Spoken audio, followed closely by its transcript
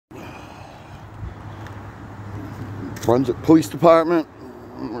Brunswick Police Department.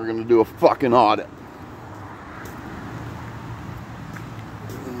 We're gonna do a fucking audit.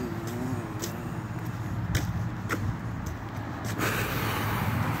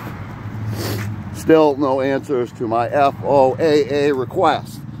 Still no answers to my FOAA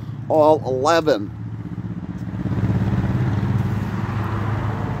request. All 11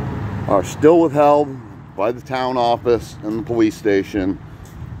 are still withheld by the town office and the police station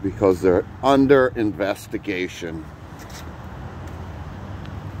because they're under investigation.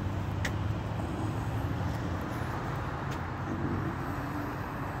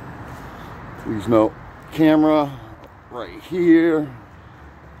 Please note, camera right here,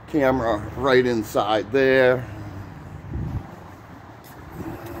 camera right inside there.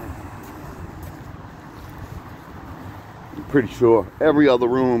 I'm pretty sure every other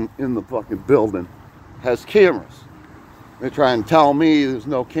room in the fucking building has cameras. They try and tell me there's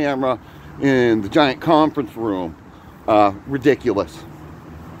no camera in the giant conference room. Ridiculous.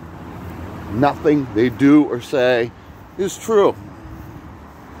 Nothing they do or say is true.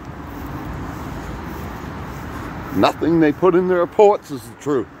 Nothing they put in their reports is the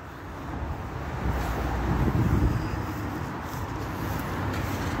truth.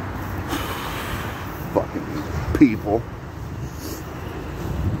 Fucking people.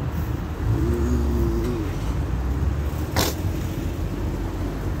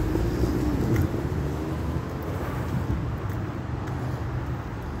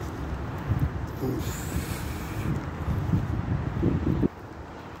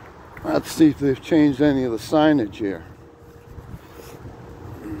 Let's see if they've changed any of the signage here.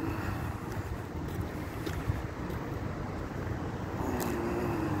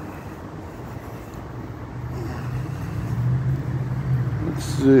 Let's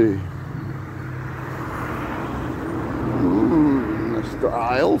see. Mr.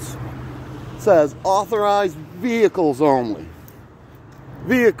 Isles says authorized vehicles only.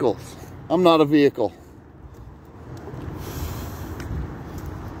 Vehicles. I'm not a vehicle.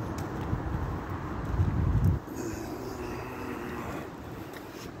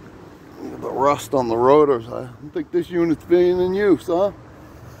 The rust on the rotors. I don't think this unit's being in use, huh?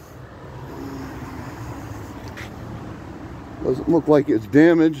 Doesn't look like it's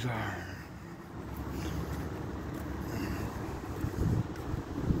damaged.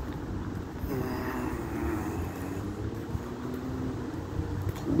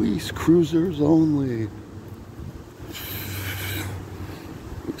 Police cruisers only.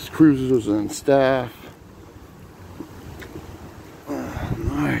 Police cruisers and staff.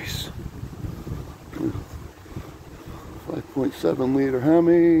 Nice. 5.7 liter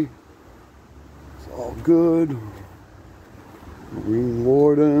Hemi. It's all good. Marine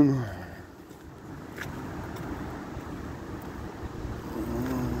Warden.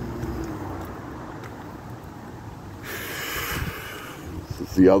 This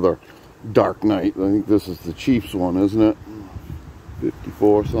is the other Dark Knight. I think this is the Chiefs one, isn't it?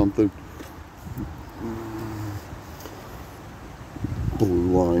 54 something.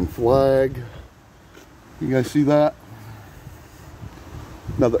 Blue line flag. You guys see that?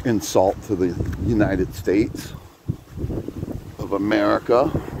 Another insult to the United States of America.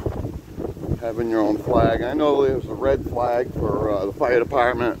 Having your own flag. I know there's a red flag for the fire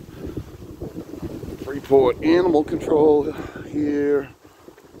department. Freeport Animal Control here.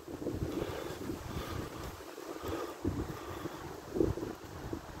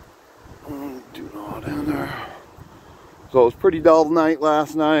 Do not enter. So it was a pretty dull night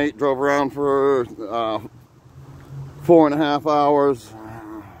last night. Drove around for 4.5 hours.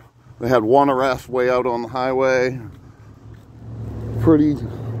 They had one arrest way out on the highway. Pretty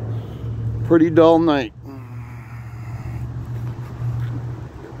dull night.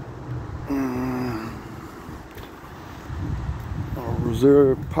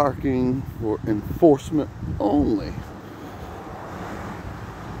 Reserve parking for enforcement only.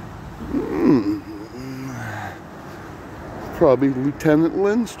 Probably Lieutenant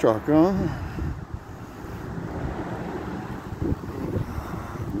Lynn's truck, huh?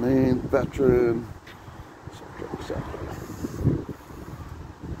 Main veteran.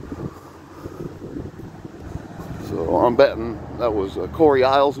 So I'm betting that was Corey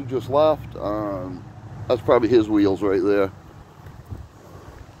Isles who just left. That's probably his wheels right there.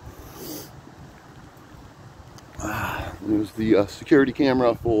 There's the security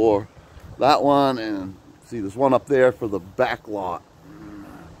camera for that one, and see there's one up there for the back lot.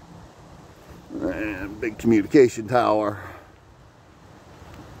 And big communication tower.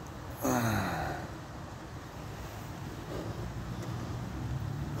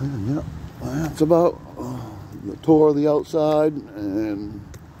 And yep, that's about the tour of the outside, and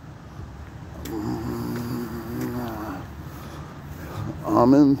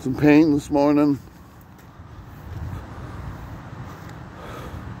I'm in some pain this morning.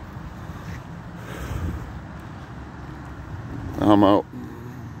 I'm out.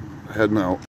 Heading out.